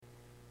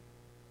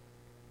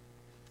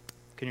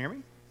Can you hear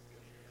me?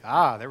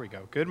 Ah, there we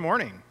go. Good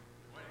morning.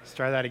 Let's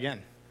try that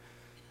again.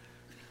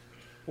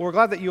 Well, we're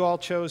glad that you all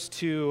chose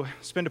to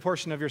spend a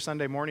portion of your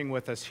Sunday morning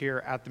with us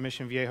here at the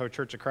Mission Viejo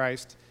Church of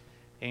Christ.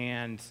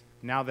 And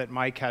now that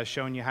Mike has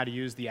shown you how to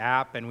use the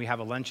app and we have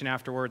a luncheon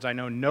afterwards, I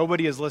know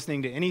nobody is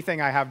listening to anything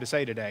I have to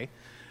say today.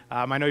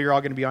 I know you're all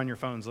going to be on your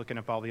phones looking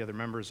up all the other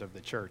members of the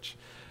church.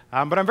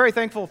 But I'm very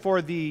thankful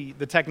for the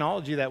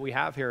technology that we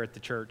have here at the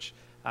church.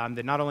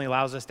 That not only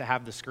allows us to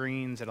have the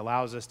screens, it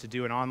allows us to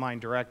do an online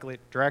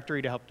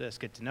directory to help us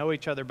get to know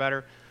each other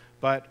better.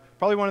 But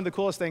probably one of the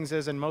coolest things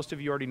is, and most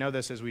of you already know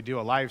this, is we do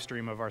a live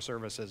stream of our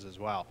services as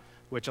well,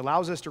 which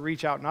allows us to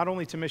reach out not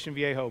only to Mission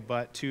Viejo,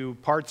 but to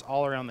parts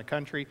all around the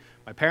country.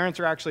 My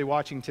parents are actually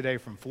watching today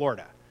from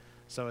Florida.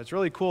 So it's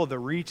really cool the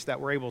reach that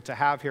we're able to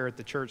have here at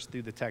the church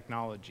through the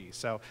technology.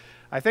 So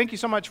I thank you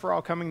so much for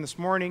all coming this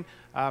morning.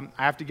 I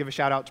have to give a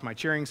shout out to my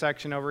cheering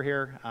section over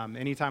here.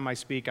 Anytime I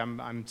speak,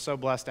 I'm so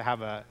blessed to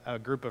have a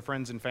group of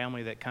friends and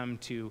family that come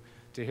to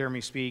hear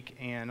me speak,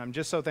 and I'm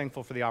just so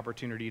thankful for the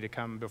opportunity to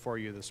come before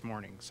you this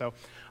morning. So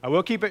I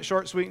will keep it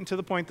short, sweet, and to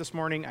the point this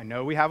morning. I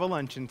know we have a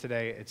luncheon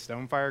today. It's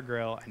Stonefire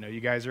Grill. I know you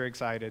guys are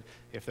excited.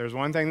 If there's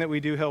one thing that we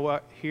do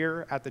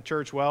here at the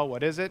church well,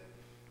 what is it?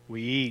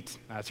 We eat.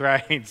 That's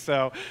right.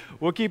 So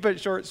we'll keep it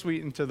short,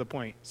 sweet, and to the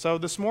point. So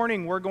this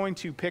morning, we're going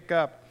to pick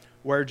up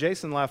where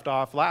Jason left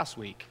off last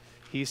week.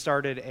 He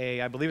started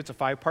I believe it's a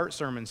 5-part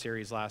sermon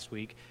series last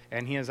week,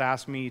 and he has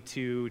asked me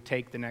to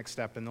take the next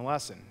step in the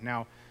lesson.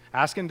 Now,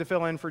 asking to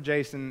fill in for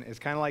Jason is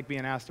kind of like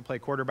being asked to play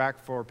quarterback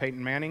for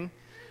Peyton Manning.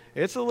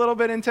 It's a little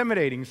bit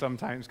intimidating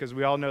sometimes because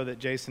we all know that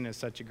Jason is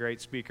such a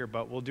great speaker,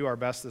 but we'll do our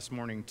best this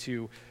morning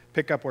to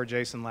pick up where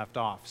Jason left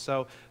off.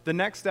 So the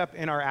next step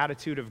in our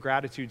Attitude of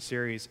Gratitude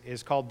series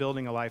is called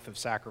Building a Life of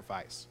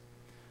Sacrifice.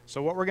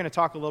 So what we're going to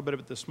talk a little bit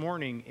about this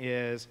morning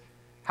is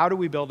how do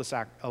we build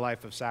a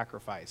life of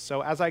sacrifice?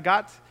 So as I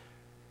got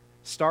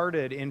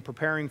started in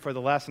preparing for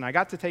the lesson, I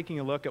got to taking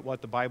a look at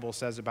what the Bible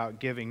says about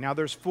giving. Now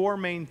there's 4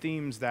 main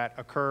themes that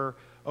occur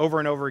over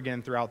and over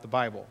again throughout the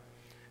Bible.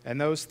 And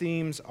those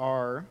themes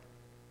are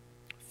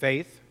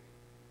faith,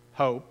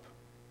 hope,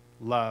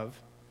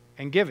 love,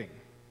 and giving.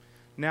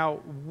 Now,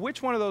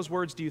 which one of those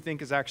words do you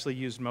think is actually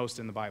used most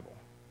in the Bible?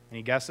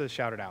 Any guesses?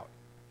 Shout it out.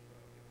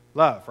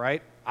 Love,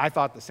 right? I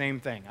thought the same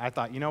thing. I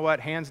thought, you know what?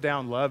 Hands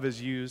down, love is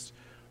used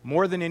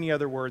more than any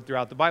other word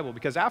throughout the Bible.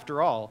 Because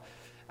after all,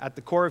 at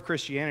the core of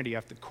Christianity,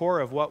 at the core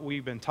of what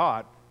we've been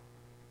taught,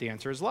 the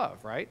answer is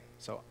love, right?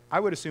 So I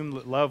would assume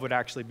that love would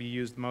actually be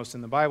used most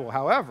in the Bible.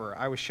 However,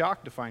 I was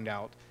shocked to find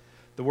out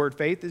the word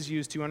faith is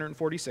used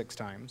 246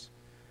 times.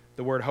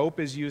 The word hope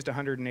is used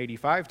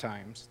 185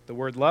 times. The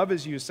word love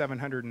is used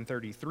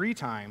 733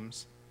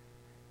 times.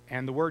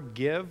 And the word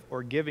give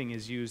or giving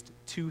is used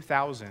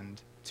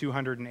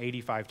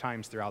 2,285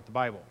 times throughout the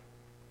Bible.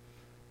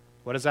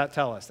 What does that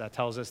tell us? That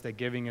tells us that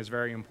giving is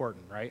very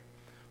important, right?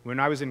 When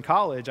I was in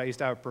college, I used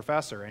to have a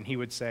professor, and he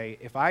would say,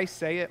 if I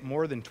say it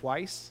more than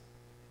twice,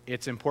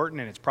 it's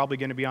important and it's probably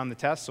going to be on the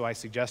test, so I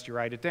suggest you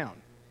write it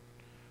down,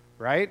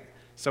 right?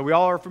 So we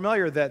all are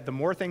familiar that the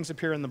more things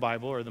appear in the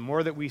Bible, or the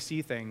more that we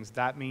see things,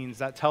 that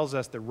tells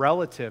us the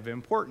relative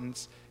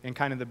importance in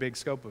kind of the big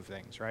scope of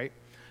things, right?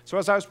 So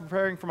as I was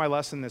preparing for my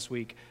lesson this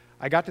week,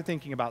 I got to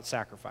thinking about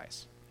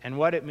sacrifice and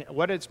what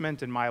it's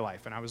meant in my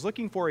life. And I was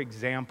looking for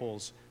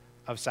examples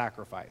of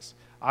sacrifice.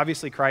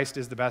 Obviously, Christ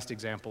is the best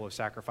example of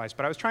sacrifice,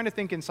 but I was trying to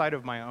think inside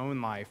of my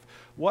own life,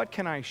 what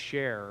can I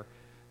share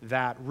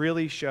that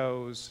really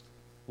shows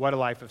what a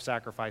life of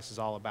sacrifice is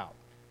all about?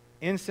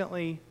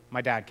 Instantly,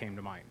 my dad came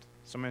to mind.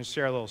 So I'm going to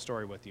share a little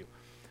story with you.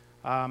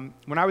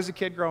 When I was a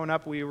kid growing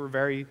up, we were a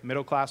very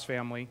middle-class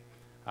family,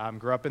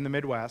 grew up in the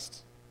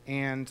Midwest,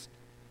 and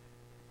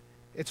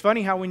it's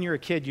funny how when you're a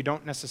kid, you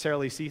don't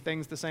necessarily see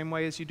things the same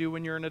way as you do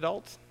when you're an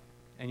adult,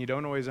 and you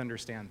don't always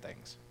understand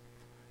things.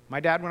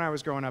 My dad, when I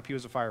was growing up, he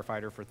was a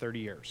firefighter for 30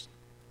 years,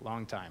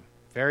 long time.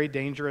 Very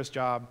dangerous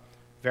job,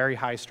 very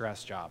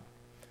high-stress job.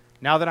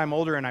 Now that I'm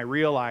older and I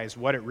realize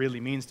what it really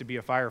means to be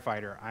a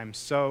firefighter, I'm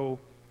so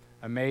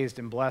amazed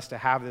and blessed to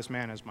have this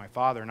man as my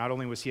father. Not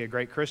only was he a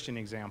great Christian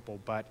example,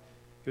 but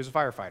he was a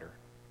firefighter.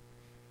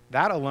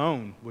 That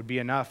alone would be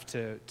enough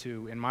to,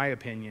 in my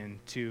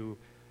opinion, to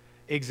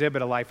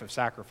exhibit a life of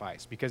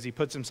sacrifice because he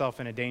puts himself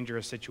in a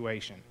dangerous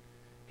situation.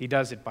 He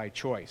does it by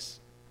choice.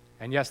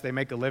 And yes, they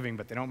make a living,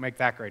 but they don't make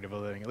that great of a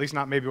living, at least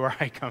not maybe where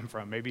I come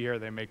from. Maybe here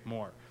they make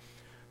more.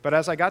 But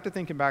as I got to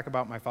thinking back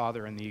about my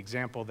father and the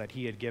example that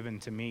he had given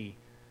to me,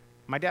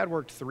 my dad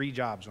worked 3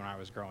 jobs when I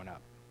was growing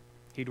up.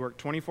 He'd work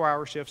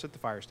 24-hour shifts at the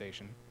fire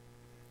station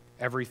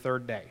every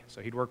 3rd day.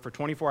 So he'd work for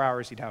 24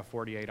 hours, he'd have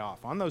 48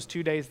 off. On those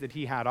 2 days that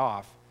he had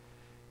off,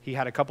 he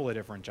had a couple of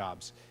different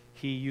jobs.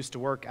 He used to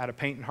work at a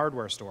paint and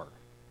hardware store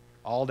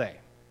all day.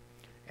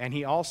 And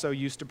he also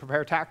used to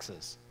prepare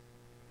taxes.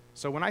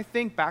 So when I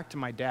think back to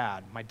my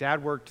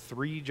dad worked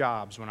 3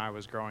 jobs when I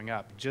was growing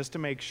up just to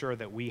make sure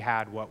that we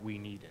had what we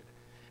needed.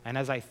 And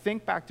as I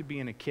think back to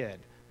being a kid,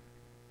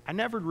 I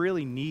never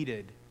really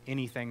needed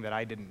anything that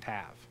I didn't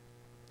have.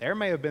 There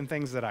may have been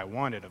things that I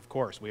wanted, of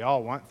course. We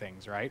all want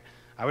things, right?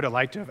 I would have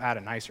liked to have had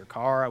a nicer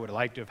car. I would have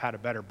liked to have had a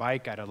better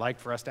bike. I'd have liked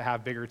for us to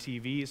have bigger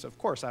TVs. Of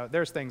course,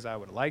 there's things I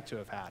would have liked to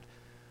have had.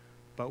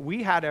 But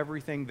we had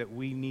everything that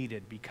we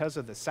needed because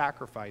of the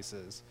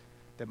sacrifices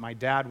that my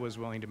dad was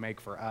willing to make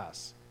for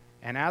us.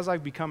 And as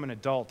I've become an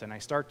adult and I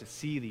start to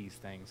see these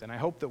things, and I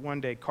hope that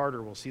one day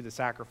Carter will see the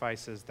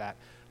sacrifices that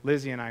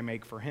Lizzie and I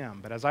make for him.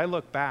 But as I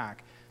look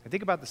back, I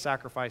think about the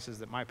sacrifices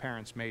that my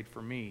parents made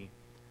for me.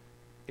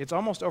 It's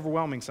almost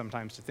overwhelming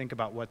sometimes to think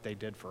about what they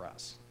did for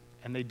us.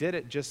 And they did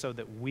it just so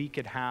that we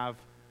could have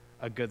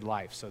a good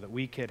life, so that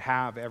we could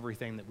have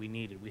everything that we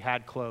needed. We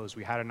had clothes,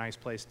 we had a nice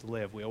place to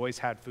live, we always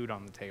had food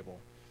on the table.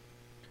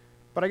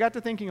 But I got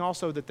to thinking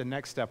also that the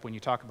next step when you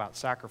talk about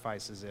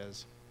sacrifices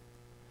is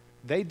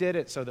they did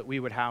it so that we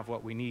would have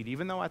what we need,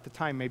 even though at the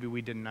time maybe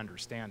we didn't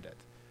understand it.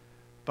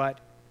 But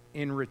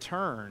in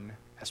return,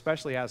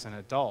 especially as an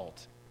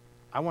adult,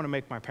 I want to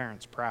make my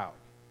parents proud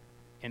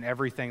in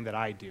everything that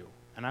I do.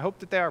 And I hope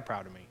that they are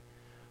proud of me.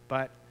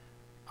 But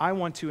I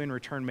want to, in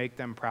return, make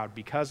them proud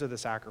because of the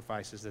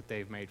sacrifices that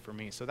they've made for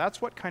me. So that's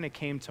what kind of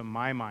came to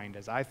my mind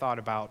as I thought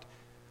about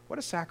what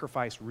does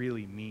sacrifice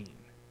really mean?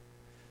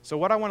 So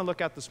what I want to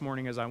look at this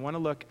morning is I want to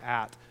look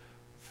at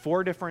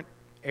 4 different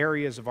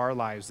areas of our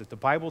lives that the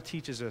Bible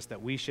teaches us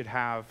that we should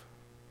have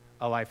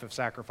a life of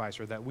sacrifice,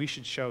 or that we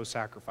should show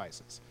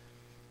sacrifices.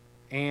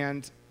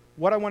 And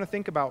what I want to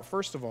think about,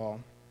 first of all,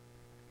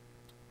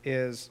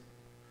 is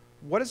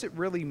what does it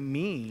really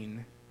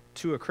mean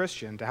to a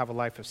Christian to have a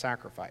life of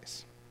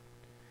sacrifice?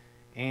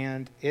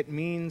 And it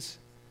means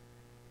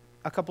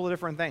a couple of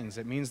different things.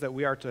 It means that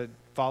we are to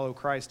follow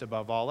Christ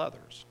above all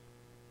others.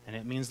 And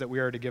it means that we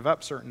are to give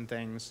up certain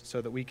things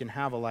so that we can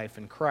have a life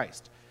in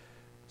Christ.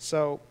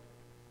 So,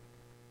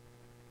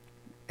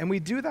 and we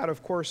do that,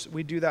 of course,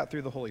 we do that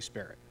through the Holy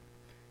Spirit.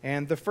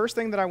 And the first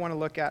thing that I want to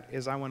look at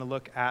is I want to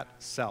look at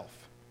self.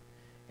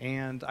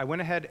 And I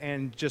went ahead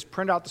and just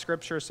print out the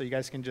scripture so you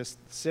guys can just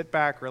sit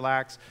back,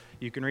 relax.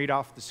 You can read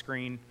off the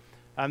screen.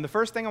 The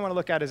first thing I want to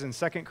look at is in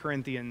 2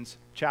 Corinthians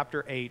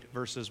chapter 8,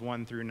 verses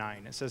 1 through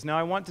 9. It says, "Now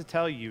I want to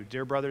tell you,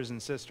 dear brothers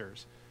and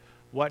sisters,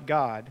 what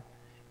God,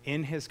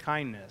 in his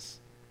kindness,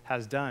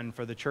 has done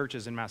for the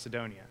churches in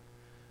Macedonia.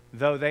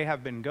 Though they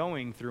have been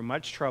going through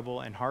much trouble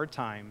and hard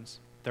times,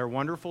 their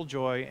wonderful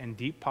joy and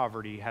deep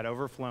poverty had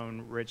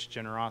overflown rich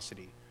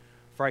generosity.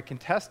 For I can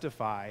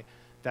testify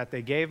that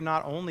they gave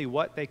not only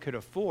what they could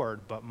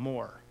afford, but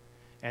more,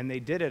 and they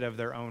did it of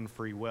their own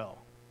free will.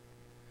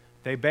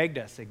 They begged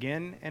us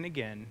again and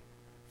again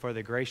for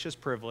the gracious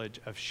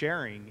privilege of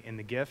sharing in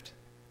the gift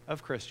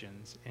of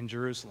Christians in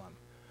Jerusalem.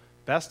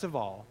 Best of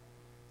all,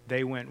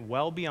 they went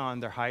well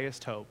beyond their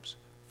highest hopes,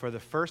 for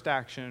the first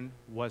action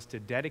was to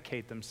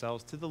dedicate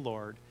themselves to the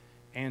Lord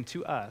and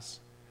to us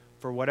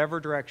for whatever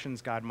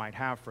directions God might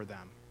have for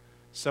them.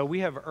 So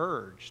we have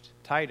urged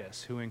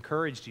Titus, who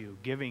encouraged you,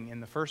 giving in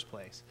the first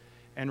place,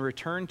 and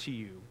return to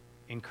you,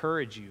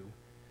 encourage you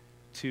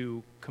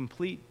to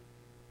complete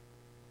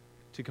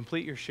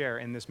your share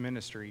in this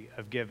ministry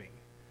of giving.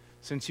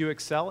 Since you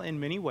excel in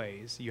many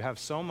ways, you have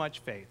so much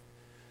faith,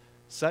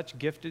 such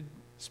gifted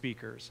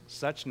speakers,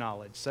 such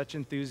knowledge, such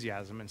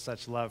enthusiasm, and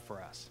such love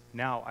for us.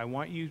 Now, I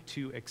want you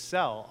to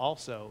excel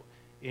also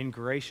in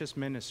gracious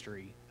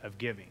ministry of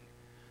giving.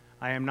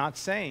 I am not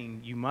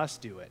saying you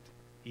must do it,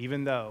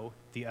 even though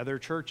the other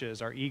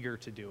churches are eager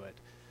to do it.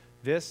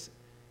 This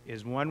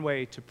is one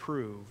way to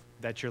prove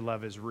that your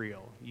love is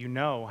real. You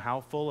know how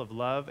full of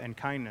love and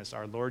kindness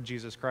our Lord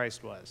Jesus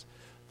Christ was.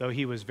 Though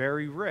he was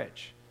very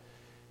rich,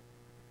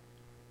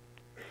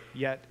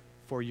 yet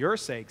for your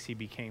sakes he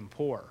became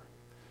poor,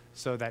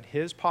 so that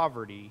his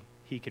poverty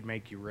he could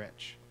make you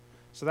rich."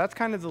 So that's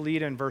kind of the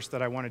lead-in verse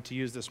that I wanted to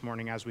use this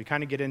morning as we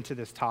kind of get into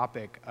this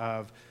topic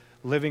of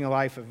living a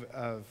life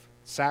of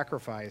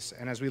sacrifice,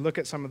 and as we look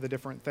at some of the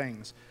different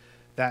things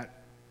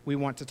that we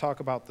want to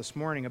talk about this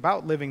morning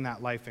about living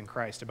that life in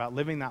Christ, about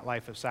living that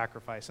life of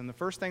sacrifice. And the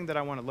first thing that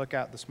I want to look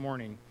at this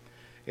morning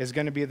is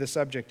going to be the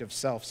subject of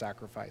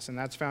self-sacrifice, and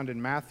that's found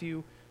in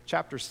Matthew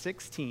chapter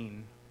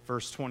 16,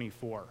 verse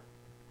 24.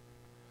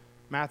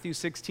 Matthew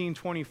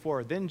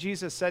 16:24. "Then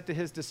Jesus said to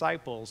his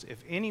disciples,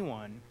 'If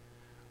anyone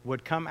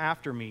would come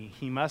after me,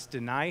 he must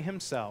deny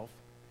himself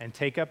and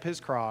take up his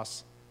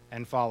cross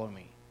and follow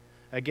me.'"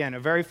 Again, a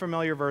very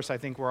familiar verse. I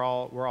think we're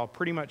all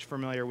pretty much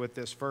familiar with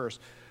this verse.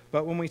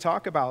 But when we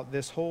talk about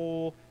this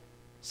whole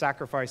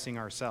sacrificing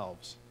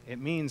ourselves, it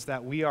means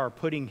that we are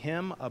putting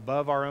him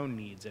above our own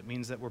needs. It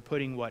means that we're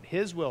putting what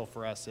his will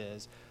for us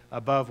is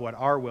above what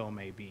our will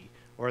may be,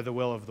 or the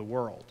will of the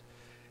world.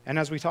 And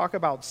as we talk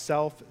about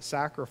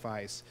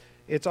self-sacrifice,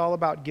 it's all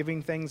about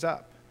giving things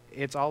up.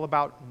 It's all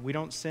about we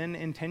don't sin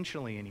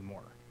intentionally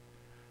anymore.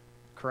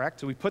 Correct?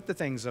 So we put the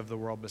things of the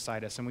world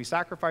beside us, and we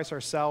sacrifice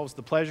ourselves,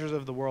 the pleasures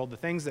of the world, the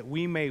things that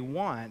we may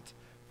want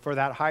for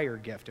that higher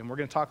gift. And we're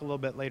going to talk a little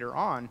bit later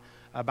on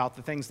about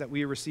the things that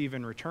we receive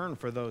in return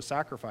for those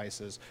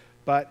sacrifices.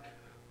 But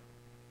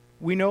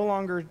we no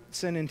longer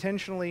sin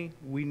intentionally.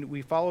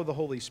 We follow the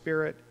Holy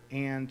Spirit,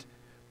 and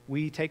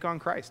we take on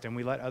Christ, and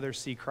we let others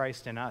see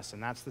Christ in us.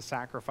 And that's the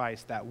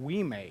sacrifice that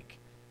we make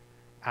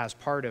as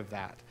part of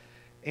that.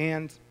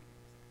 And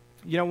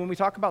When we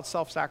talk about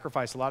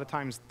self-sacrifice, a lot of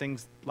times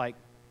things like,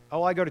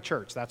 oh, I go to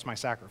church, that's my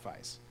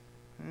sacrifice.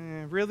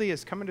 Really,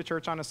 is coming to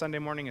church on a Sunday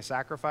morning a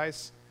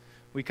sacrifice?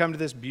 We come to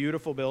this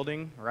beautiful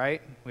building,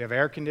 right? We have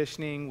air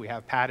conditioning, we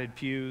have padded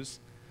pews,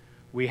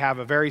 we have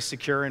a very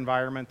secure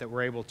environment that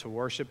we're able to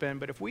worship in.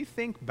 But if we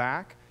think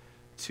back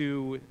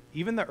to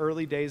even the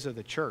early days of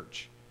the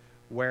church,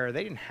 where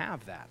they didn't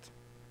have that,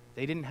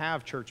 they didn't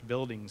have church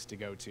buildings to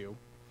go to.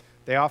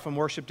 They often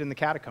worshiped in the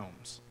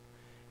catacombs.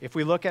 If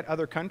we look at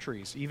other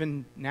countries,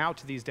 even now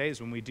to these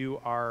days when we do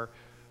our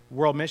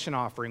World Mission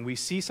Offering, we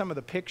see some of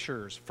the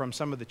pictures from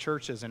some of the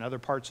churches in other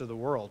parts of the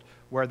world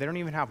where they don't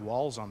even have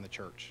walls on the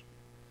church,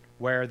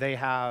 where they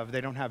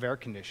don't have air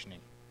conditioning.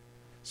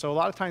 So a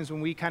lot of times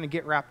when we kind of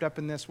get wrapped up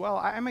in this, well,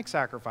 I make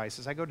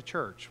sacrifices, I go to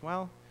church.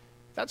 Well,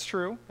 that's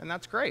true, and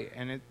that's great,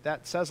 and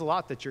that says a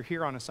lot that you're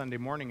here on a Sunday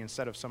morning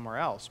instead of somewhere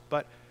else,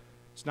 but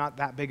it's not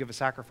that big of a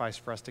sacrifice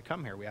for us to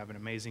come here. We have an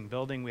amazing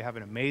building, we have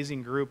an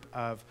amazing group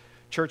of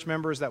church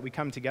members that we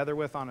come together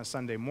with on a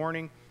Sunday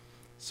morning.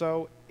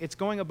 So it's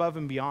going above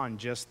and beyond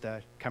just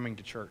the coming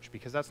to church,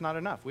 because that's not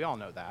enough. We all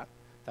know that.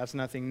 That's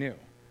nothing new.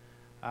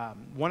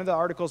 One of the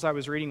articles I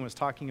was reading was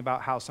talking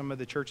about how some of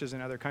the churches in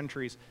other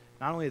countries,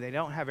 not only they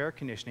don't have air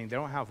conditioning, they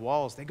don't have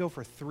walls, they go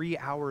for 3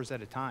 hours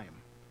at a time.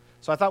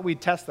 So I thought we'd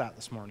test that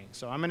this morning.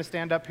 So I'm going to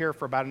stand up here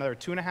for about another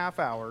 2.5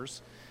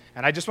 hours,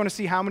 and I just want to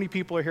see how many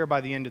people are here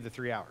by the end of the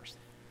 3 hours.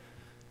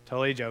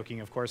 Totally joking,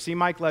 of course. See,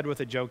 Mike led with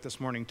a joke this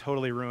morning,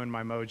 totally ruined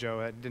my mojo.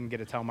 I didn't get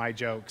to tell my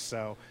jokes,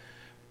 so.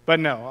 But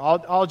no,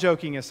 all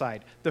joking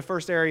aside, the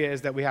first area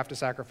is that we have to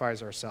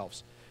sacrifice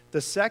ourselves.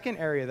 The second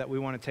area that we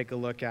want to take a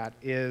look at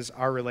is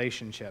our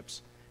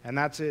relationships. And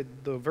that's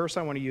it. The verse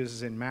I want to use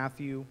is in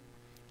Matthew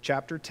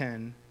chapter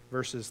 10,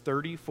 verses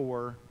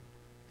 34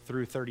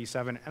 through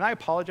 37. And I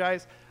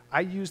apologize.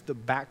 I used the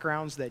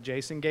backgrounds that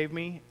Jason gave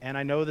me, and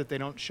I know that they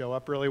don't show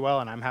up really well,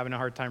 and I'm having a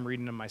hard time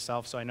reading them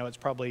myself, so I know it's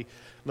probably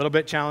a little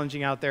bit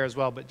challenging out there as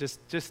well, but just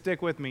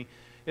stick with me.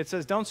 It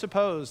says, "Don't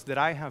suppose that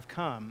I have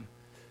come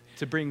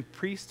to bring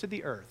peace to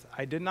the earth.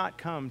 I did not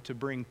come to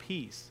bring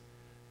peace,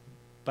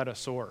 but a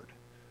sword.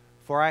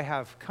 For I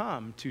have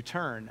come to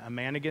turn a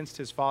man against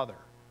his father,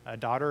 a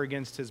daughter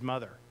against his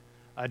mother,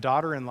 a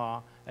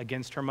daughter-in-law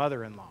against her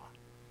mother-in-law.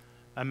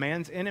 A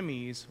man's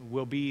enemies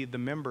will be the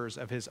members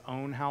of his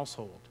own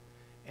household.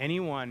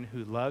 Anyone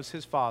who loves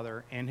his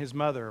father and his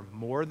mother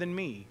more than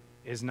me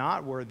is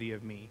not worthy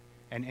of me,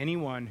 and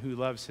anyone who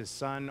loves his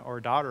son or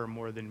daughter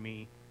more than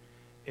me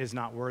is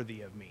not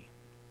worthy of me."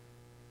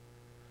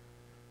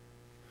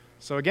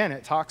 So again,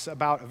 it talks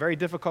about a very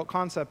difficult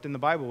concept in the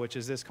Bible, which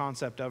is this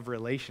concept of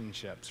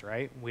relationships,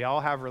 right? We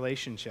all have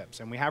relationships,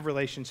 and we have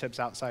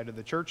relationships outside of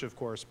the church, of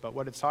course, but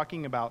what it's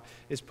talking about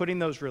is putting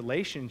those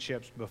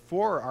relationships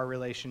before our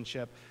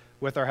relationship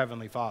with our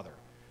Heavenly Father,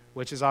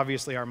 which is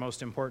obviously our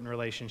most important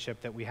relationship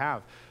that we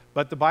have.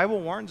 But the Bible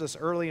warns us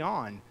early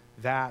on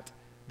that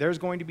there's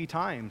going to be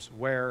times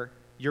where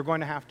you're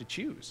going to have to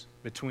choose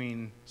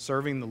between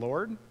serving the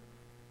Lord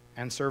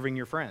and serving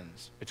your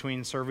friends,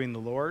 between serving the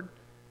Lord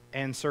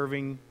and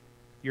serving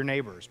your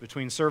neighbors,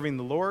 between serving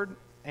the Lord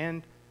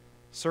and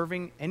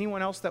serving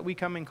anyone else that we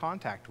come in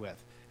contact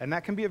with. And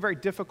that can be a very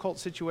difficult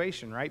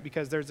situation, right?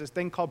 Because there's this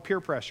thing called peer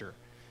pressure.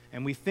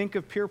 And we think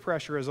of peer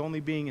pressure as only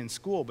being in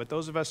school, but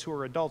those of us who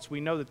are adults, we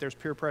know that there's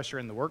peer pressure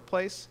in the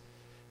workplace,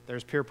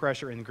 there's peer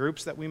pressure in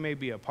groups that we may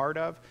be a part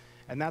of,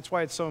 and that's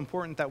why it's so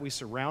important that we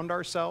surround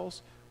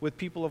ourselves with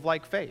people of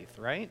like faith,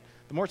 right?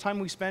 The more time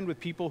we spend with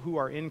people who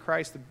are in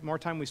Christ, the more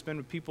time we spend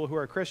with people who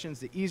are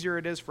Christians, the easier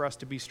it is for us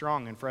to be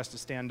strong and for us to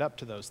stand up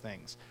to those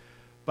things.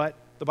 But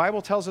the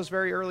Bible tells us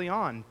very early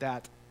on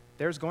that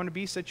there's going to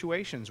be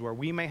situations where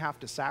we may have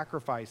to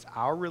sacrifice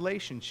our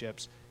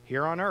relationships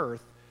here on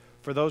earth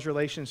for those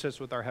relationships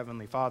with our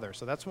Heavenly Father.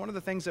 So that's one of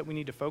the things that we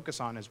need to focus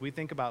on as we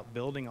think about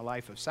building a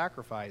life of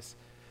sacrifice,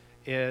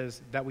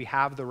 is that we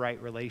have the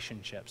right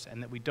relationships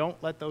and that we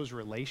don't let those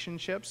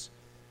relationships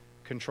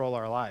control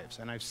our lives.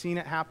 And I've seen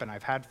it happen.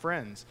 I've had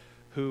friends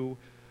who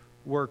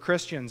were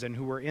Christians and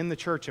who were in the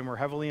church and were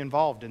heavily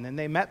involved, and then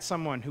they met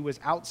someone who was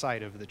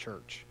outside of the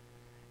church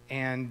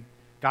and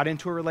got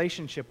into a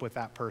relationship with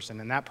that person,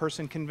 and that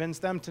person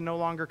convinced them to no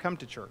longer come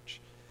to church.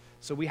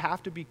 So we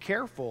have to be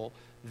careful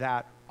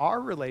that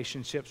our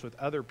relationships with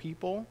other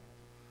people,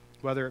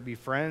 whether it be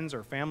friends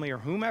or family or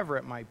whomever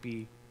it might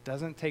be,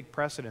 doesn't take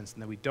precedence,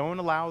 and that we don't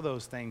allow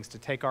those things to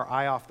take our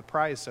eye off the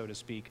prize, so to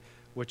speak,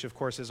 which of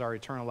course is our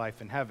eternal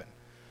life in heaven.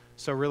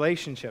 So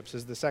relationships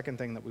is the second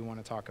thing that we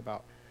want to talk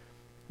about.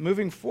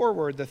 Moving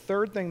forward, the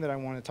third thing that I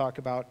want to talk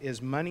about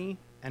is money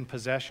and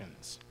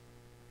possessions.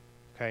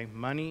 Okay,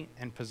 money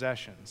and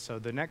possessions. So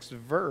the next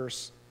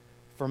verse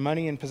for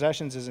money and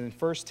possessions is in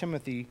 1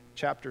 Timothy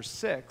chapter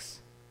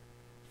 6,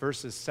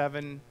 verses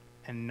 7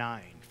 and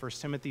 9. 1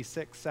 Timothy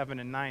 6, 7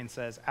 and 9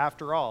 says,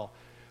 "After all,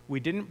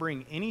 we didn't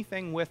bring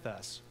anything with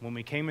us when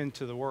we came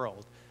into the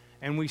world,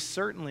 and we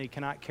certainly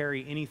cannot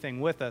carry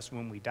anything with us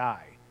when we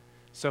die.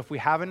 So if we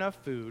have enough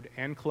food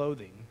and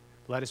clothing,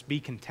 let us be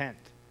content.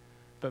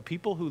 But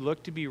people who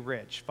look to be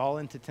rich fall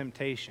into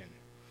temptation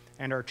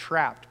and are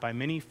trapped by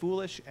many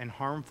foolish and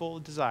harmful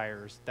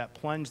desires that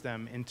plunge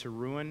them into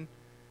ruin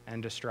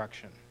and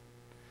destruction.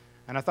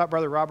 And I thought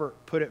Brother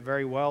Robert put it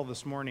very well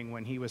this morning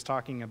when he was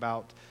talking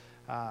about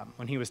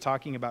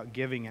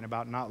giving and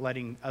about not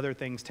letting other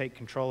things take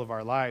control of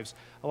our lives.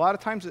 A lot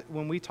of times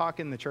when we talk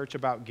in the church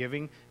about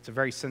giving, it's a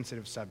very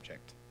sensitive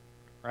subject,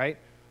 right?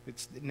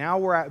 Now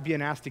we're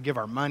being asked to give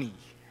our money,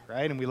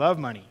 right? And we love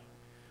money.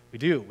 We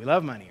do. We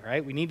love money,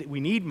 right? We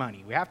need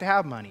money. We have to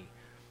have money.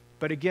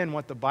 But again,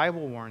 what the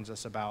Bible warns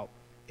us about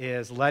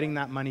is letting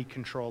that money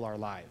control our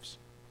lives,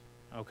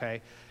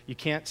 okay? You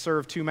can't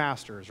serve two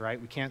masters,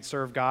 right? We can't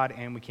serve God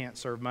and we can't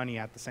serve money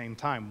at the same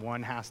time.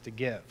 One has to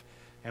give.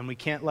 And we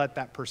can't let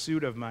that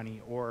pursuit of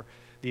money or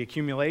the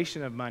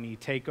accumulation of money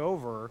take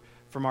over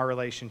from our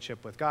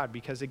relationship with God.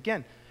 Because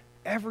again,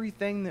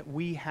 everything that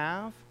we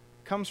have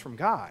comes from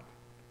God,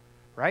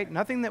 right?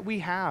 Nothing that we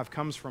have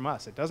comes from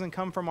us. It doesn't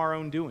come from our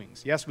own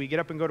doings. Yes, we get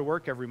up and go to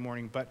work every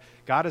morning, but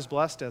God has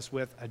blessed us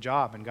with a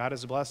job and God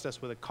has blessed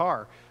us with a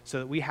car so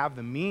that we have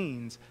the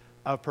means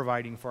of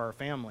providing for our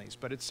families.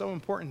 But it's so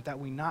important that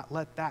we not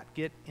let that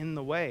get in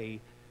the way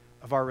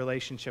of our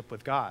relationship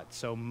with God.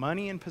 So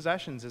money and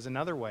possessions is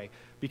another way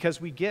because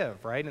we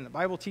give, right? And the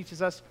Bible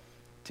teaches us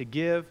to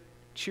give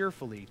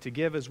cheerfully, to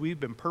give as we've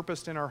been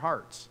purposed in our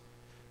hearts.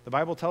 The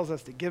Bible tells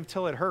us to give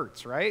till it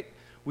hurts, right?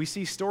 We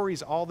see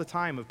stories all the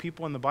time of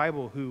people in the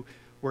Bible who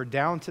were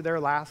down to their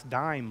last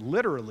dime,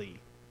 literally,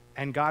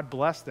 and God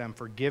blessed them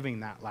for giving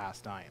that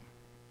last dime.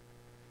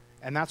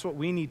 And that's what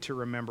we need to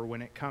remember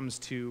when it comes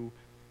to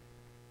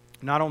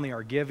not only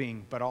our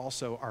giving, but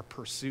also our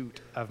pursuit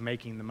of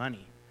making the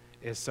money,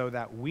 is so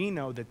that we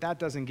know that that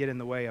doesn't get in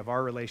the way of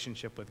our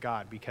relationship with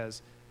God.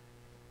 Because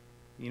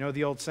you know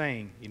the old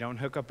saying, you don't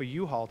hook up a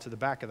U-Haul to the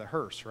back of the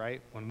hearse, right?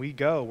 When we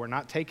go, we're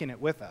not taking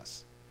it with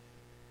us.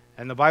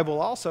 And the Bible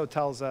also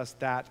tells us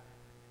that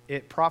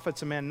it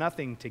profits a man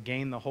nothing to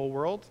gain the whole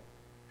world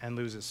and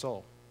lose his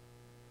soul.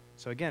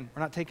 So again,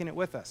 we're not taking it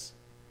with us.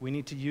 We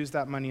need to use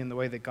that money in the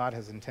way that God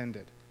has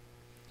intended.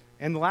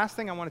 And the last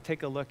thing I want to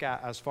take a look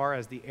at as far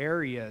as the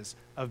areas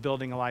of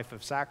building a life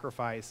of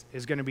sacrifice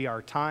is going to be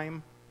our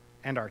time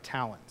and our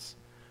talents.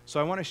 So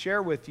I want to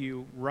share with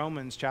you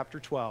Romans chapter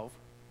 12,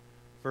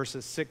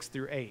 verses 6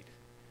 through 8.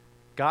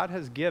 God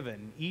has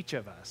given each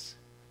of us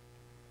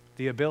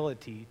the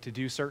ability to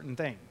do certain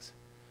things.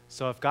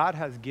 So if God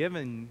has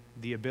given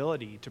the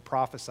ability to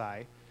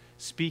prophesy,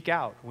 speak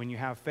out when you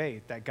have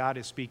faith that God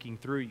is speaking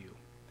through you.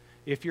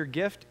 If your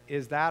gift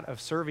is that of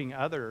serving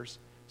others,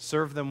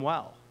 serve them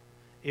well.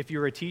 If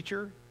you're a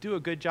teacher, do a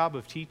good job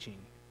of teaching.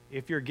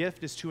 If your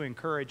gift is to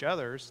encourage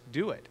others,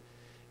 do it.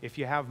 If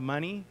you have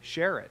money,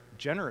 share it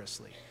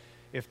generously.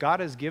 If God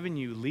has given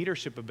you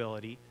leadership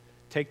ability,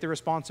 take the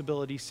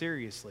responsibility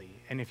seriously.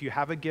 And if you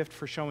have a gift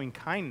for showing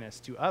kindness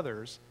to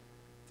others,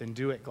 then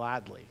do it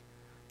gladly.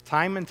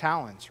 Time and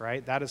talents,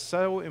 right? That is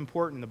so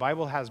important. The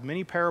Bible has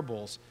many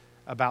parables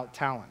about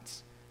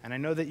talents. And I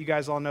know that you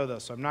guys all know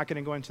those, so I'm not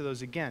going to go into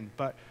those again.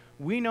 But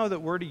we know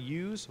that we're to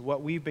use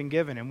what we've been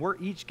given, and we're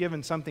each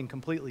given something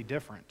completely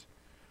different,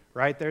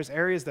 right? There's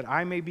areas that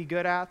I may be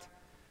good at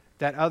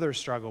that others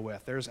struggle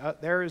with. There's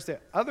areas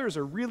that others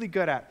are really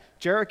good at.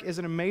 Jarek is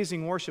an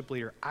amazing worship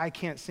leader. I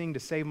can't sing to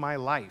save my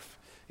life.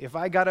 If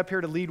I got up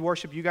here to lead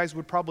worship, you guys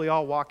would probably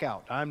all walk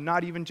out. I'm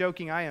not even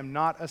joking. I am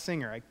not a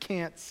singer. I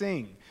can't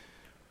sing.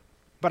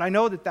 But I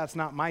know that that's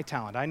not my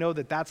talent. I know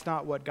that that's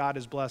not what God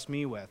has blessed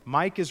me with.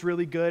 Mike is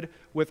really good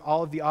with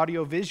all of the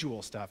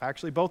audio-visual stuff.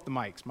 Actually, both the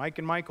Mikes, Mike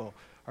and Michael,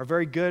 are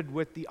very good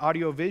with the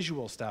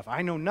audio-visual stuff.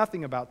 I know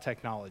nothing about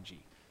technology.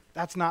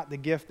 That's not the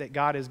gift that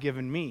God has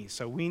given me.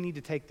 So we need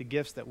to take the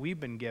gifts that we've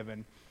been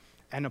given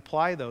and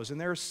apply those.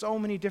 And there are so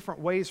many different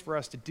ways for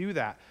us to do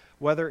that,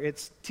 whether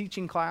it's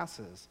teaching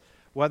classes,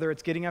 whether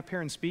it's getting up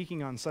here and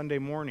speaking on Sunday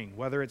morning,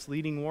 whether it's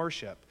leading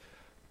worship.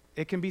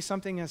 It can be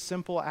something as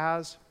simple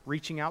as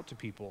reaching out to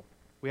people.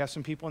 We have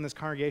some people in this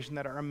congregation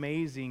that are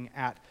amazing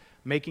at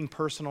making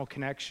personal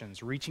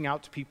connections, reaching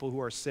out to people who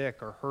are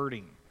sick or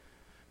hurting.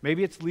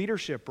 Maybe it's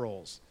leadership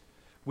roles.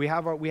 We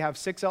have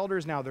 6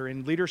 elders now. They're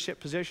in leadership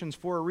positions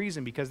for a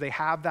reason because they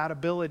have that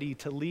ability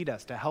to lead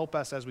us, to help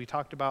us, as we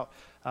talked about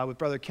with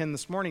Brother Ken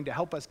this morning, to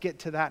help us get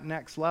to that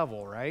next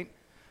level, right?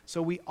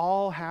 So we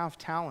all have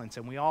talents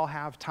and we all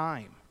have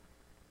time.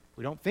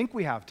 We don't think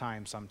we have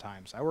time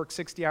sometimes. I work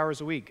 60 hours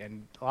a week,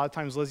 and a lot of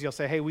times Lizzie will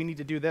say, hey, we need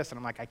to do this. And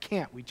I'm like, I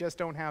can't. We just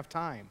don't have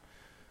time.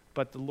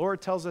 But the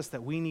Lord tells us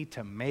that we need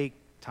to make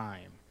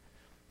time,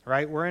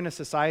 right? We're in a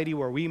society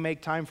where we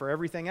make time for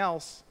everything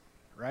else,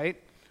 right?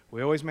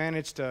 We always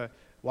manage to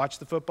watch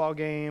the football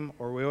game,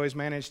 or we always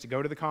manage to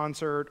go to the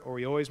concert, or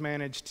we always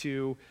manage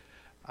to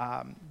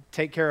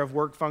take care of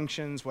work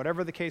functions,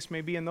 whatever the case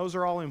may be. And those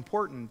are all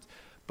important.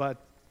 But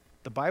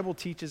the Bible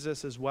teaches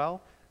us as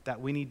well that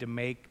we need to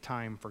make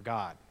time for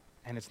God.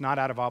 And it's not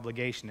out of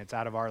obligation. It's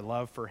out of our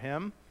love for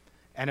Him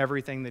and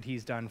everything that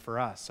He's done for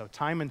us. So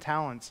time and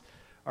talents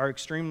are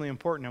extremely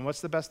important. And what's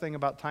the best thing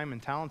about time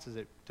and talents is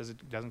it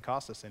doesn't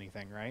cost us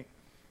anything, right?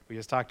 We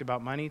just talked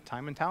about money.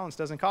 Time and talents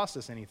doesn't cost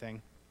us anything.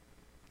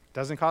 It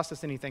doesn't cost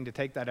us anything to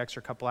take that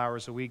extra couple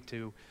hours a week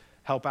to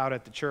help out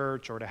at the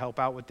church or to help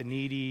out with the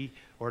needy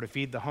or to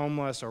feed the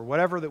homeless or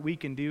whatever that we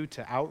can do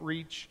to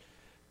outreach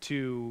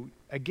to,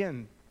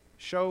 again,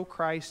 show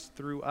Christ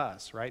through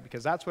us, right?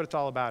 Because that's what it's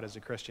all about as a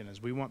Christian,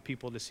 is we want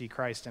people to see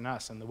Christ in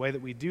us. And the way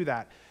that we do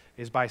that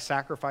is by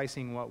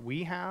sacrificing what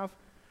we have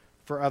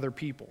for other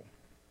people.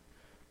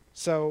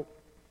 So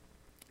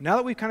now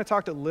that we've kind of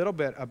talked a little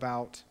bit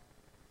about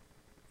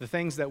the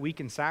things that we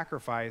can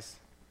sacrifice,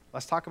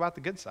 let's talk about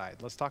the good side.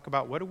 Let's talk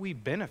about what do we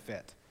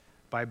benefit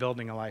by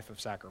building a life of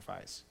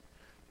sacrifice.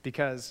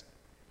 Because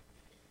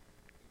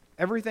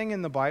everything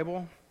in the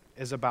Bible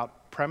is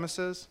about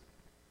premises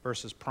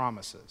versus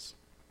promises,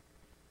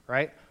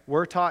 right?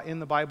 We're taught in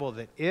the Bible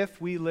that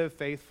if we live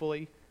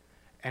faithfully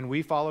and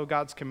we follow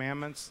God's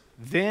commandments,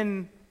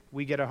 then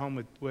we get a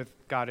home with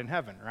God in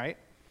heaven, right?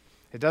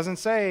 It doesn't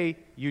say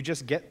you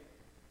just get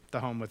the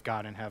home with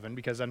God in heaven,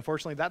 because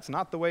unfortunately that's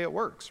not the way it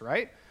works,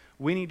 right?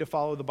 We need to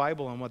follow the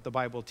Bible and what the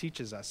Bible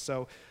teaches us.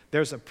 So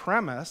there's a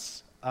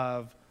premise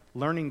of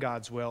learning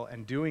God's will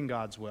and doing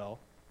God's will,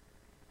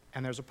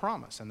 and there's a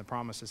promise, and the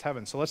promise is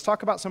heaven. So let's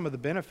talk about some of the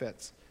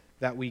benefits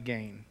that we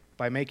gain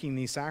by making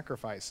these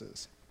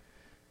sacrifices.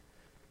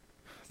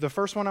 The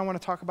first one I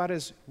want to talk about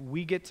is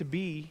we get to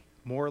be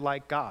more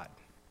like God,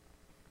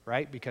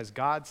 right? Because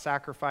God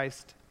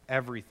sacrificed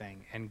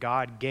everything, and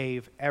God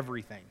gave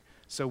everything.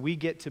 So we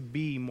get to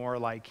be more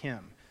like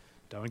him.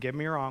 Don't get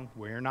me wrong,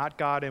 we're not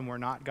God and we're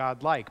not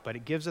God-like, but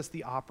it gives us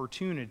the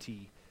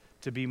opportunity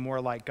to be more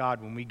like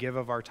God when we give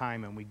of our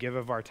time and we give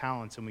of our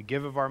talents and we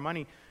give of our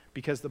money,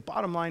 because the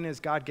bottom line is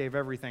God gave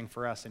everything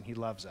for us and he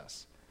loves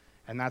us.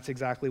 And that's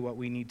exactly what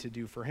we need to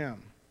do for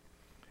him.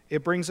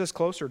 It brings us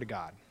closer to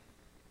God.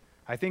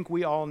 I think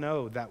we all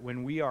know that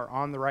when we are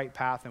on the right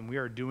path and we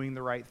are doing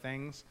the right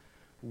things,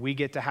 we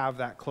get to have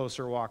that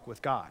closer walk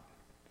with God.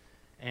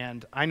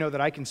 And I know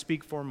that I can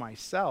speak for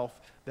myself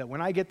that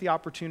when I get the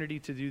opportunity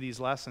to do these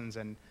lessons,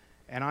 and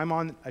I'm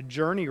on a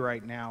journey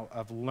right now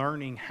of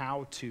learning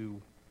how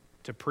to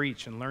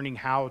preach and learning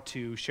how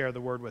to share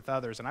the word with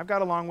others. And I've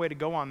got a long way to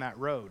go on that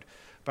road.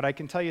 But I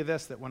can tell you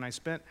this, that when I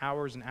spent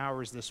hours and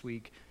hours this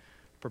week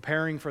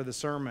preparing for the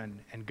sermon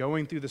and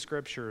going through the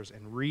scriptures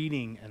and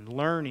reading and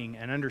learning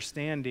and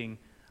understanding,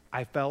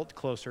 I felt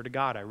closer to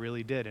God. I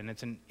really did. And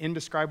it's an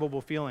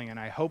indescribable feeling. And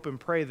I hope and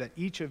pray that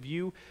each of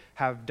you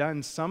have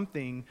done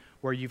something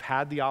where you've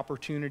had the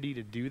opportunity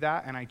to do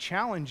that. And I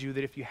challenge you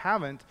that if you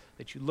haven't,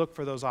 that you look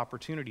for those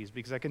opportunities.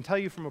 Because I can tell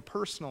you from a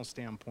personal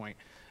standpoint,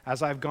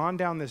 as I've gone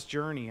down this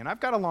journey, and I've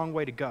got a long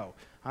way to go.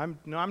 I'm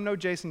no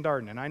Jason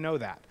Darden, and I know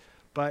that.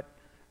 But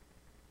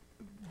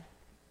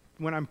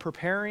when I'm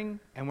preparing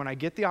and when I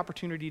get the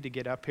opportunity to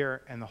get up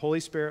here and the Holy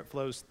Spirit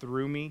flows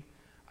through me,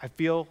 I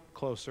feel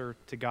closer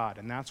to God.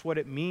 And that's what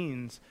it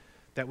means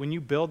that when you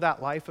build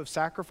that life of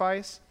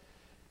sacrifice,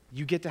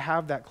 you get to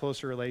have that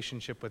closer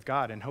relationship with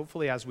God. And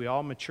hopefully as we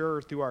all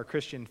mature through our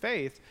Christian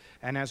faith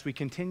and as we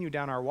continue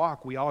down our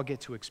walk, we all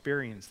get to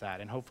experience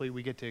that. And hopefully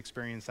we get to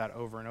experience that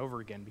over and over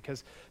again,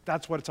 because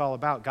that's what it's all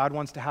about. God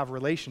wants to have a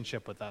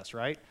relationship with us,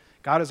 right?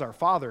 God is our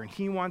Father, and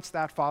he wants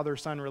that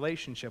father-son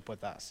relationship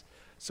with us.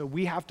 So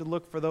we have to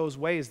look for those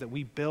ways that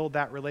we build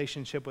that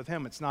relationship with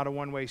him. It's not a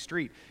one-way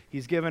street.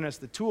 He's given us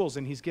the tools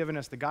and he's given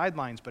us the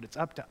guidelines, but it's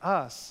up to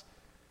us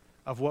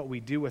of what we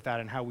do with that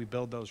and how we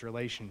build those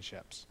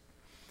relationships.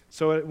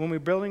 So when we're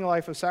building a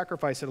life of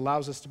sacrifice, it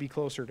allows us to be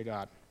closer to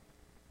God.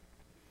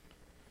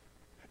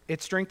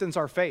 It strengthens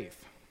our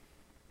faith,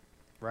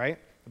 right?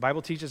 The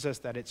Bible teaches us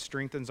that it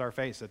strengthens our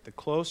faith, that the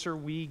closer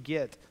we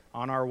get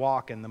on our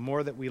walk and the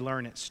more that we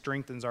learn, it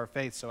strengthens our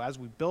faith. So as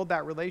we build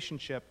that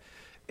relationship,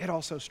 it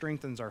also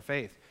strengthens our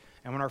faith.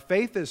 And when our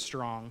faith is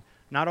strong,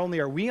 not only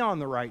are we on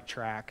the right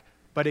track,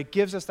 but it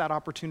gives us that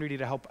opportunity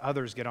to help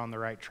others get on the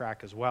right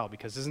track as well.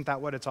 Because isn't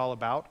that what it's all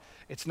about?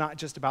 It's not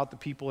just about the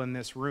people in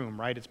this room,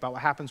 right? It's about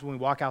what happens when we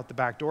walk out the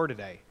back door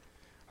today.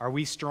 Are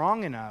we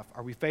strong enough?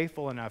 Are we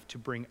faithful enough to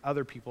bring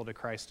other people to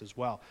Christ as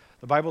well?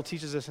 The Bible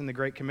teaches us in the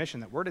Great Commission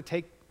that we're to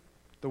take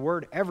the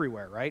word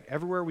everywhere, right?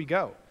 Everywhere we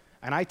go.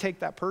 And I take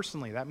that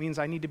personally. That means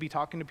I need to be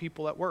talking to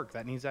people at work.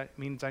 That means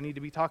I need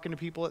to be talking to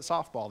people at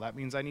softball. That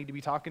means I need to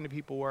be talking to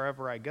people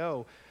wherever I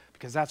go,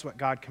 because that's what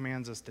God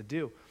commands us to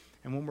do.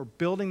 And when we're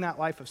building that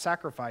life of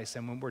sacrifice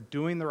and when we're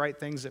doing the right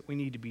things that we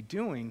need to be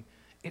doing,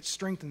 it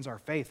strengthens our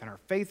faith. And our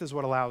faith is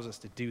what allows us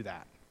to do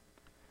that.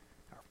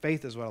 Our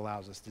faith is what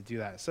allows us to do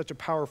that. It's such a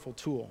powerful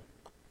tool.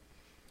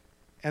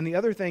 And the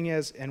other thing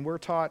is, and we're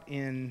taught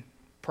in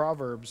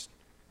Proverbs,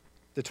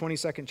 the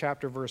 22nd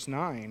chapter, verse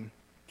 9,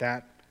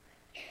 that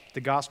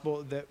the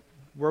gospel, that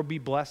we'll be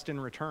blessed in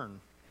return,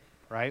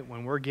 right?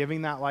 When we're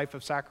giving that life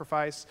of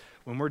sacrifice,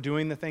 when we're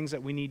doing the things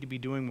that we need to be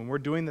doing, when we're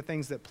doing the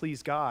things that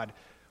please God,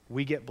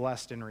 we get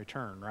blessed in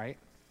return, right?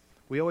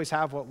 We always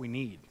have what we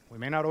need. We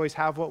may not always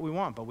have what we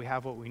want, but we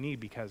have what we need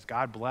because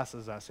God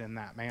blesses us in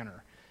that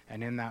manner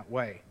and in that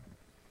way.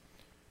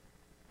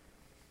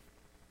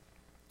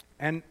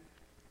 And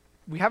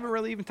we haven't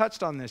really even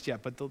touched on this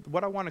yet, but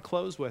what I want to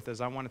close with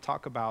is I want to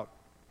talk about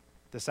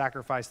the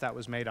sacrifice that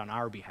was made on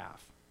our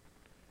behalf.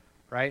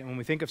 right? And when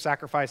we think of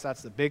sacrifice,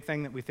 that's the big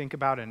thing that we think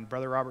about, and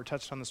Brother Robert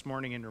touched on this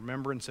morning, in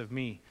remembrance of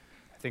me,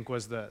 I think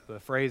was the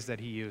phrase that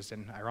he used,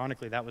 and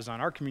ironically, that was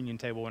on our communion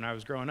table when I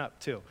was growing up,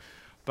 too.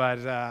 But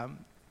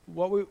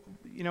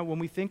when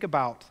we think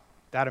about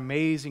that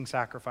amazing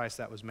sacrifice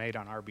that was made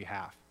on our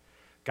behalf,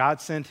 God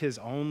sent his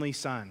only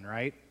son,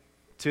 right,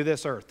 to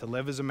this earth to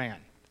live as a man,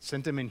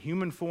 sent him in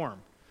human form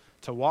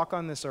to walk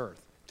on this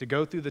earth, to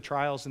go through the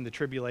trials and the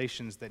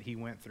tribulations that he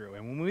went through.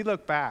 And when we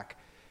look back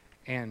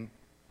and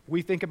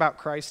we think about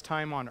Christ's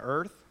time on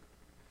earth,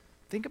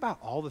 think about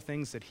all the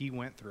things that he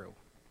went through.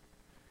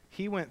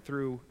 He went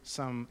through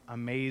some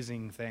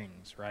amazing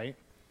things, right?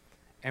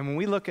 And when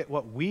we look at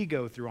what we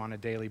go through on a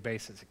daily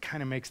basis, it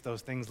kind of makes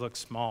those things look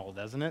small,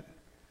 doesn't it?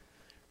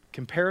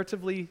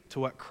 Comparatively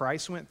to what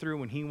Christ went through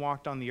when he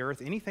walked on the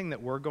earth, anything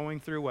that we're going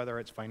through, whether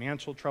it's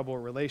financial trouble,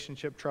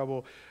 relationship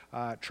trouble,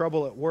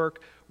 trouble at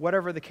work,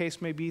 whatever the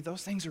case may be,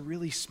 those things are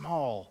really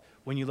small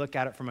when you look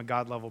at it from a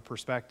God-level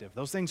perspective.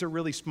 Those things are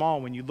really small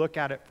when you look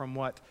at it from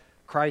what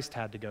Christ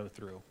had to go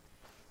through.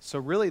 So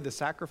really, the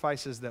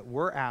sacrifices that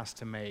we're asked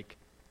to make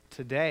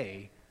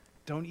today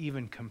don't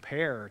even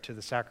compare to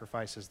the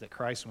sacrifices that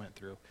Christ went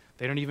through.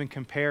 They don't even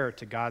compare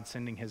to God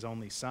sending his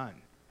only son.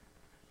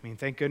 I mean,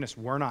 thank goodness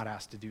we're not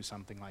asked to do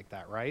something like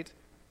that, right?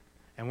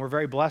 And we're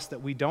very blessed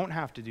that we don't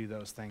have to do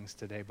those things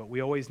today, but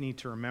we always need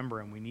to remember,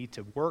 and we need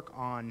to work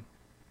on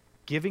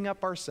giving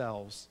up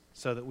ourselves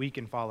so that we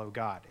can follow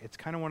God. It's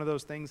kind of one of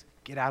those things,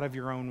 get out of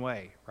your own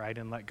way, right,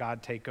 and let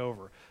God take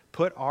over.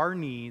 Put our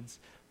needs,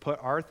 put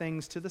our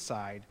things to the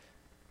side,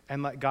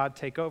 and let God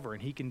take over,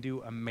 and he can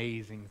do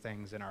amazing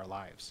things in our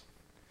lives.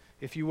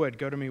 If you would,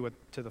 go to me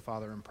to the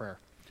Father in prayer.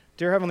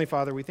 Dear Heavenly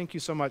Father, we thank you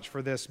so much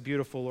for this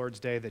beautiful Lord's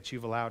Day that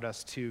you've allowed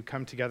us to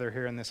come together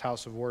here in this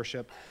house of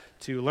worship,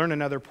 to learn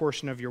another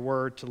portion of your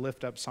word, to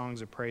lift up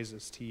songs of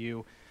praises to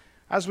you.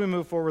 As we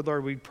move forward,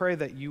 Lord, we pray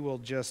that you will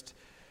just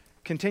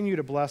continue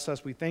to bless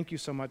us. We thank you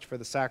so much for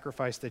the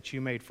sacrifice that you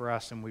made for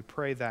us, and we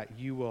pray that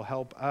you will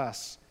help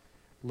us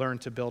learn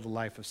to build a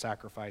life of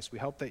sacrifice. We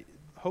hope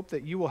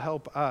that you will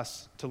help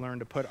us to learn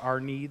to put our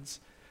needs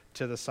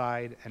to the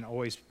side and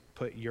always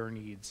put your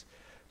needs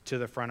to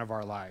the front of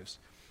our lives.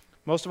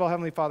 Most of all,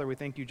 Heavenly Father, we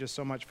thank you just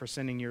so much for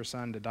sending your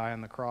son to die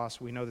on the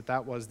cross. We know that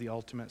that was the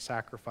ultimate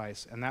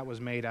sacrifice, and that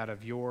was made out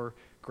of your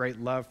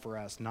great love for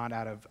us, not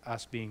out of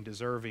us being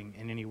deserving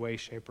in any way,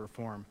 shape, or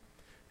form.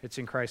 It's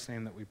in Christ's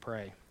name that we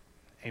pray.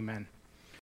 Amen.